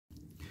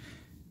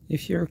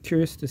If you're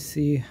curious to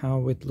see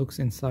how it looks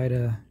inside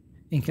a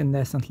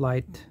incandescent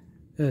light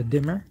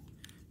dimmer,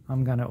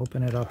 I'm gonna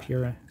open it up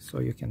here so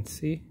you can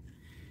see.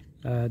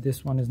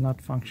 This one is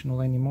not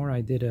functional anymore.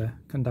 I did a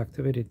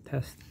conductivity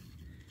test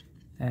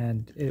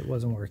and it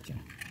wasn't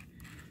working.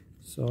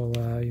 So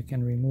you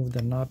can remove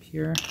the knob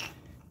here.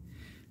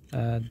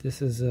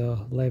 This is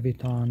a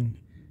Leviton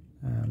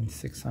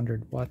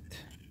 600 watt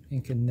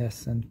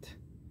incandescent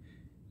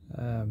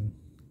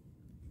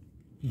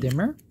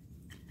dimmer.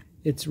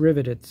 It's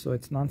riveted, so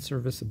it's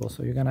non-serviceable,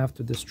 so you're gonna have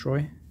to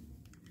destroy.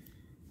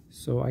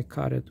 So I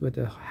caught it with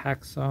a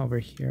hacksaw over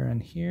here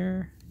and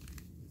here,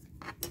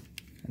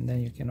 and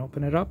then you can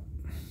open it up.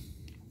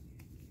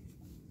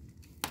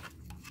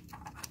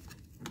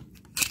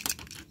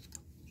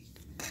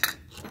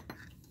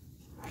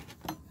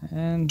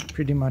 And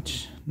pretty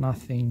much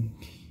nothing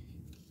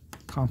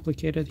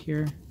complicated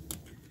here.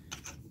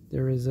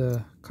 There is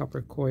a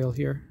copper coil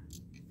here,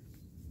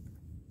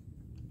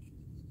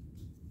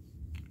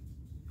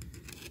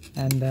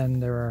 and then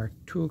there are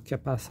two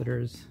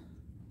capacitors,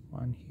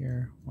 one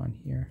here, one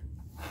here,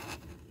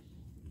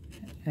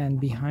 and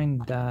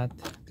behind that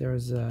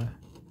there's a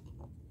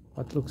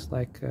what looks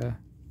like a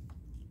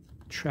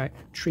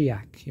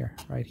triac here,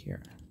 right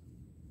here.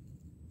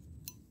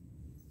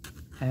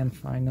 And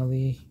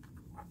finally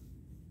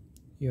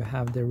you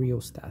have the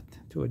rheostat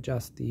to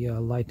adjust the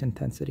light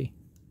intensity.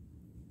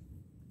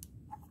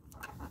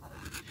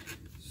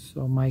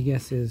 So my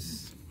guess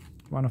is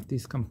one of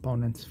these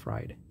components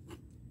fried.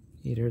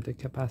 Either the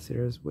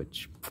capacitors,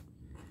 which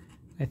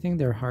I think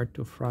they're hard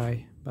to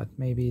fry, but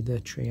maybe the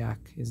triac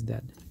is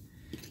dead.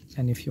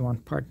 And if you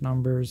want part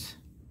numbers,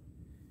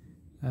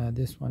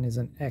 this one is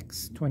an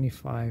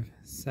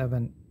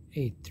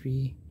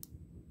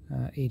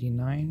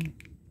X2578389,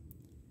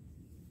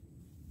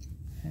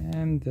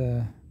 and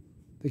the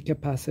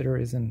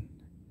capacitor is an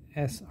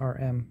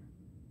SRM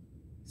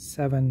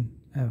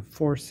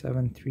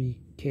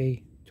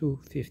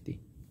 473K250.